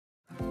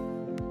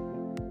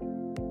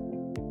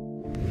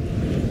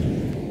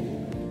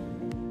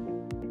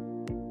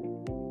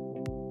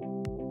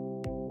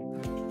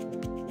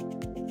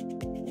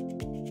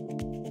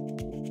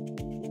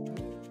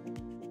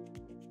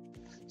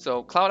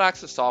So Cloud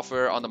Access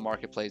Software on the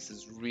marketplace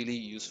is really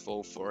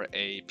useful for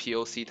a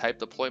POC type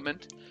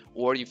deployment,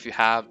 or if you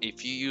have a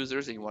few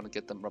users and you want to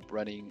get them up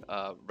running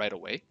right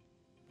away.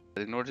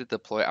 In order to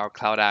deploy our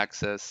Cloud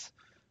Access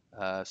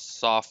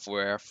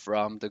software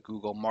from the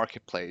Google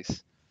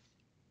Marketplace,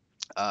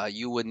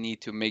 you would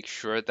need to make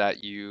sure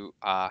that you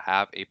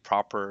have a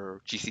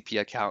proper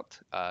GCP account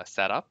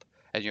set up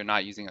and you're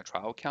not using a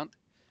trial account.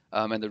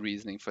 And the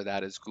reasoning for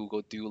that is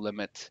Google do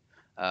limit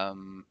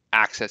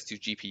access to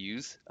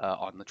GPUs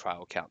on the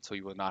trial account. So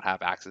you will not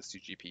have access to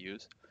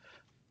GPUs.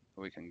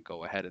 We can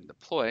go ahead and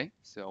deploy.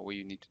 So what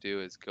you need to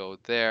do is go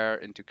there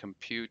into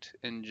Compute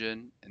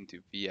Engine, into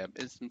VM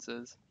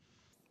instances,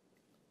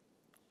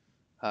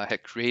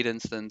 hit Create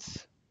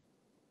Instance.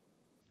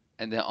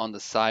 And then on the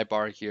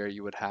sidebar here,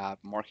 you would have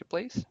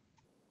Marketplace.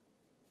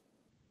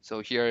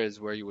 So here is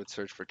where you would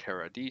search for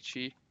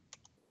Teradici.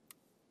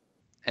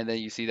 And then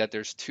you see that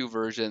there's two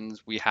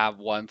versions. We have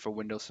one for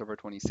Windows Server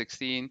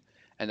 2016,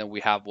 and then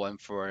we have one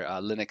for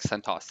Linux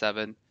CentOS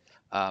 7.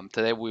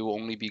 Today we will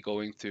only be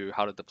going through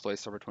how to deploy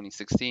Server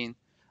 2016,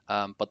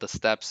 but the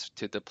steps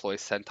to deploy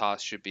CentOS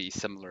should be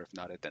similar, if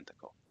not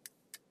identical.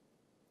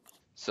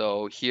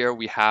 So here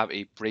we have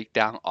a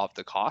breakdown of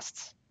the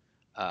costs.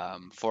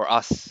 For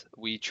us,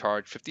 we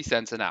charge 50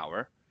 cents an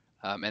hour.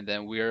 And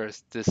then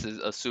this is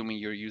assuming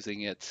you're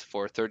using it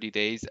for 30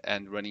 days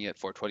and running it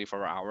for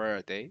 24 hours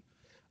a day.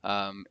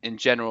 In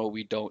general,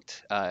 we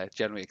don't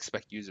generally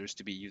expect users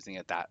to be using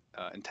it that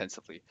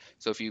intensively.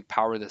 So if you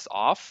power this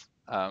off,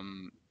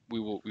 we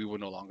will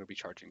no longer be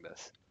charging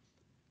this.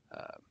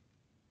 So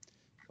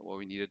what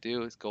we need to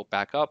do is go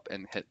back up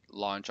and hit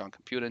launch on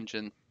Compute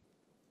Engine.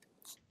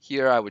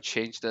 Here I would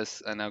change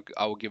this and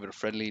I will give it a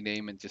friendly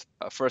name and just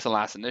first and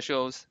last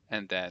initials,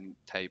 and then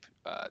type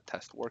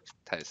test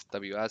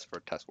WS for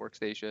test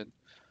workstation.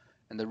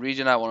 And the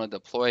region I want to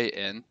deploy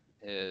in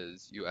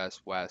is US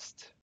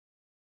West.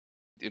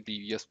 It'd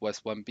be US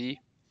West 1B.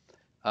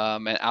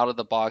 And out of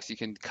the box, you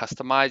can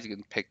customize. You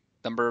can pick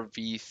number of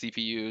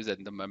vCPUs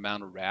and the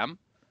amount of RAM.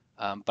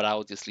 But I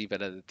will just leave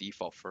it as a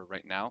default for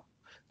right now.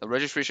 The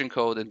registration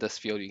code in this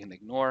field you can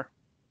ignore.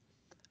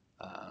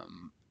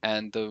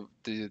 And the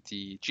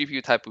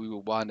GPU type we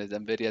would want is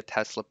NVIDIA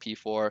Tesla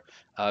P4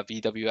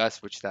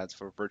 VWS, which stands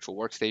for Virtual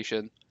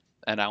Workstation.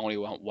 And I only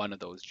want one of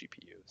those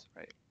GPUs,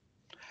 right?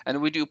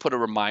 And we do put a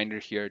reminder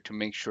here to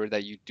make sure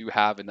that you do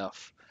have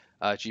enough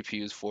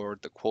GPUs for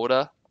the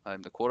quota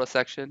in the quota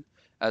section,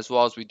 as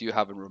well as we do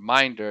have a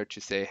reminder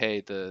to say,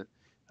 hey,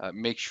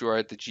 make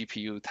sure the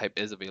GPU type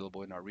is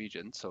available in our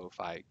region. So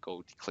if I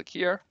go to click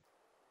here,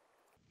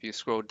 if you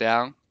scroll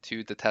down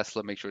to the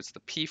Tesla, make sure it's the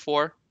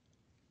P4.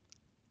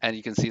 And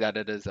you can see that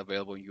it is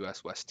available in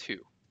US West 2.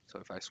 So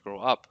if I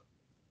scroll up,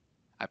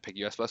 I pick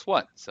US West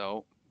 1,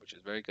 which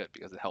is very good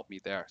because it helped me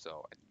there.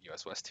 So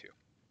US West 2,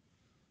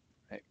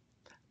 right?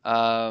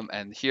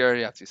 And here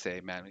you have to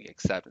say manually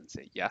accept and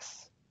say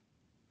yes.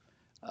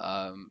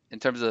 In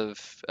terms of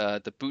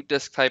the boot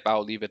disk type,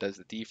 I'll leave it as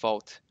the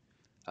default.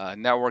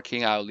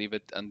 Networking, I'll leave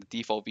it on the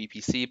default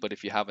VPC, but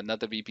if you have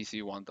another VPC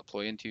you want to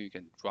deploy into, you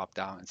can drop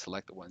down and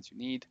select the ones you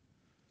need.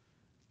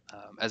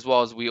 As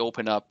well as we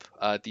open up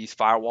these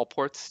firewall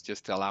ports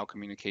just to allow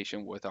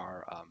communication with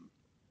our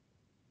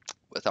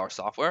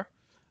software.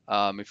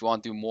 If you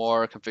want to do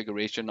more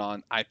configuration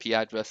on IP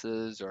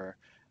addresses or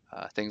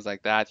things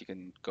like that, you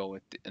can go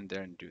in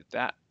there and do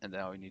that. And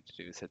then all you need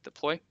to do is hit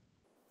deploy.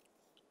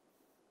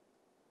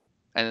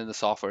 And then the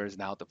software is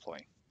now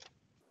deploying.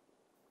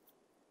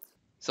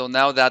 So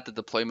now that the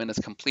deployment is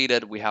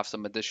completed, we have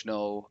some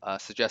additional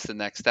suggested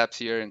next steps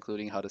here,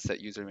 including how to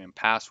set username and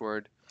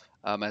password,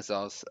 as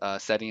well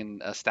as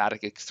setting a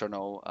static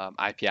external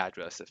IP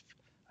address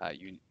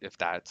if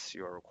that's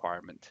your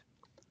requirement.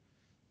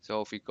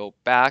 So if we go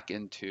back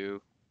into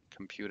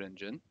Compute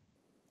Engine,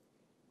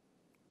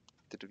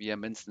 to the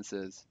VM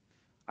instances,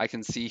 I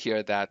can see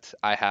here that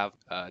I have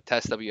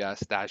test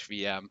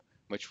ws-vm,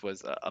 which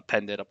was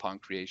appended upon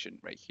creation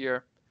right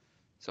here.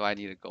 So I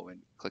need to go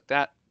and click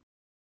that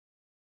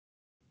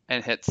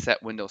and hit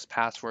set Windows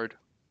password.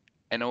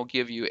 And it will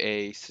give you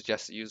a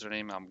suggested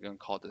username. I'm going to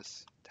call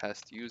this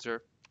test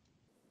user.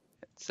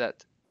 Hit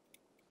set.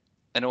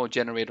 And it will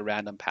generate a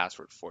random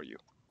password for you.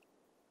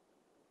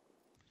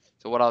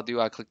 So what I'll do,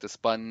 I'll click this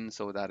button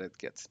so that it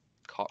gets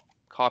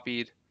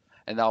copied.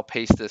 And I'll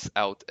paste this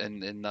out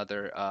in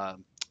another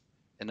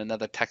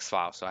text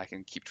file so I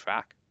can keep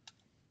track.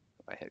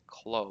 If I hit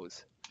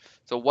close.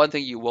 So one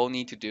thing you will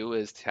need to do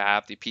is to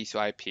have the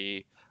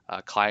PCoIP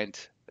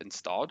client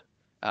installed.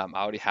 I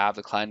already have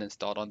the client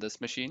installed on this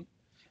machine,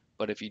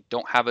 but if you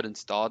don't have it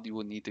installed, you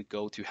will need to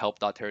go to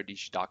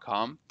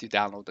help.teradici.com to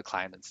download the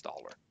client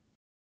installer.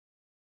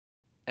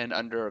 And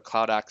under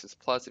Cloud Access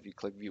Plus, if you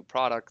click View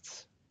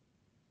Products,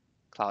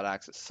 Cloud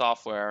Access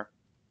Software,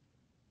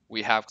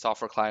 we have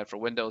software client for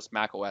Windows,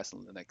 Mac OS,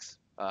 and Linux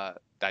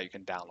that you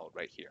can download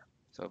right here.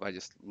 So if I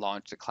just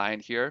launch the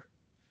client here,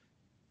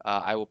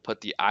 I will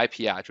put the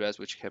IP address,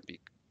 which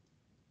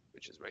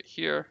is right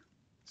here.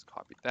 Let's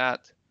copy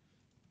that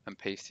and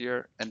paste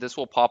here. And this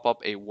will pop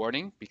up a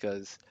warning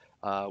because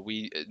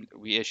we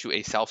issue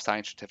a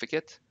self-signed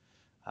certificate,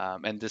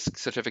 and this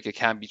certificate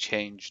can be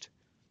changed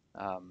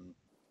um,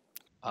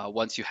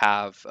 once you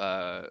have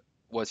a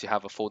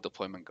full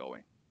deployment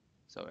going.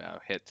 So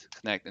I'll hit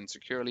connect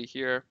insecurely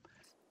here.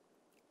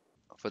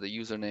 For the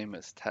username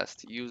is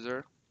test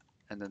user,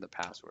 and then the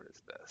password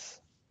is this.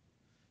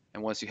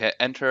 And once you hit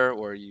enter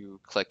or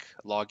you click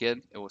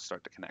login, it will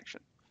start the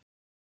connection.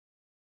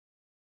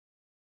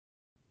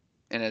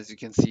 And as you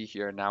can see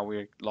here, now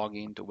we're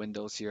logging into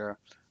Windows here.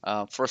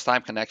 First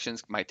time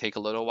connections might take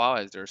a little while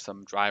as there's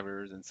some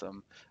drivers and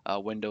some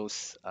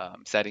Windows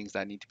settings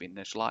that need to be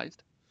initialized.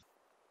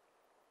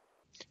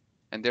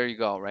 And there you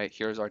go, right?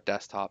 Here's our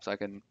desktop. So I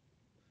can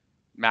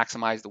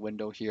maximize the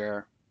window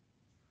here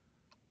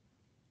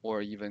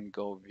or even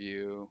go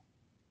view.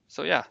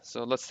 So yeah,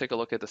 so let's take a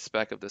look at the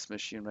spec of this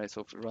machine, right?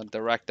 So if we run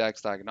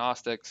DirectX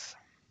Diagnostics,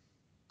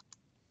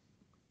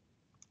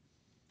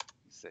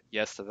 say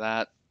yes to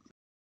that.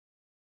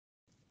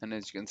 And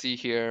as you can see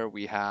here,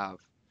 we have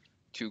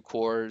 2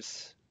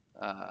 cores,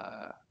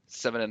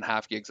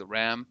 7.5 gigs of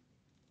RAM,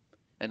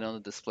 and on the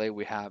display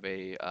we have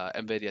a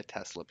NVIDIA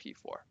Tesla P4.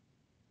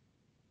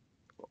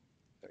 Cool.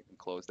 So I can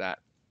close that.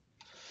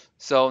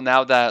 So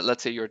now that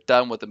let's say you're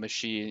done with the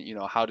machine,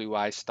 how do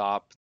I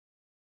stop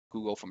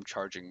Google from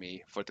charging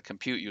me for the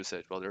compute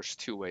usage? Well, there's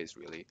 2 ways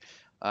really.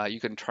 You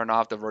can turn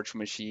off the virtual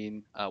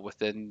machine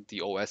within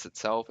the OS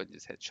itself and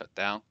just hit shut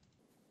down,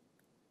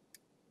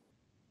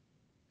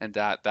 and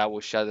that will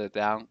shut it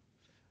down.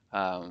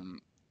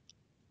 Um,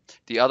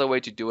 The other way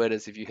to do it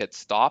is if you hit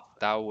stop,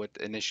 that would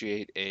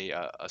initiate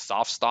a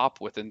soft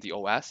stop within the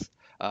OS.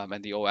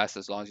 And the OS,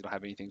 as long as you don't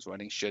have anything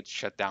running, should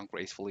shut down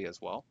gracefully as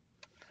well.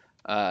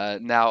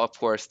 Now, of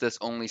course, this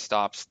only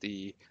stops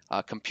the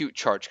compute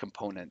charge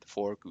component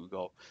for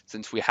Google.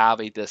 Since we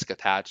have a disk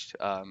attached,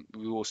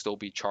 we will still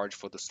be charged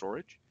for the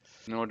storage.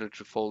 In order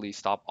to fully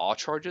stop all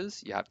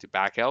charges, you have to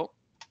back out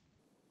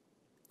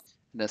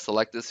and then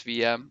select this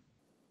VM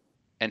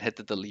and hit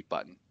the delete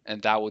button.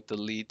 And that will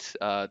delete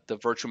the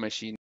virtual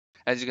machine.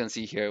 As you can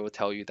see here, it will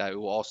tell you that it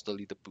will also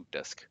delete the boot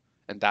disk,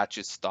 and that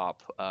should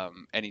stop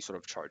any sort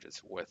of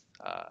charges with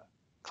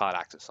Cloud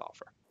Access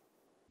Software.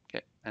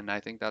 Okay, and I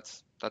think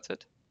that's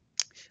it.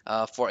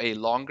 For a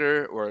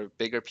longer or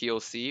bigger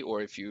POC,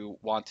 or if you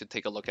want to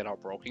take a look at our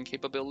broking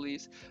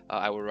capabilities,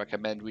 I would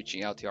recommend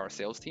reaching out to our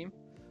sales team,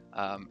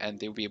 and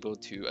they'll be able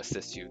to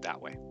assist you that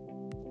way.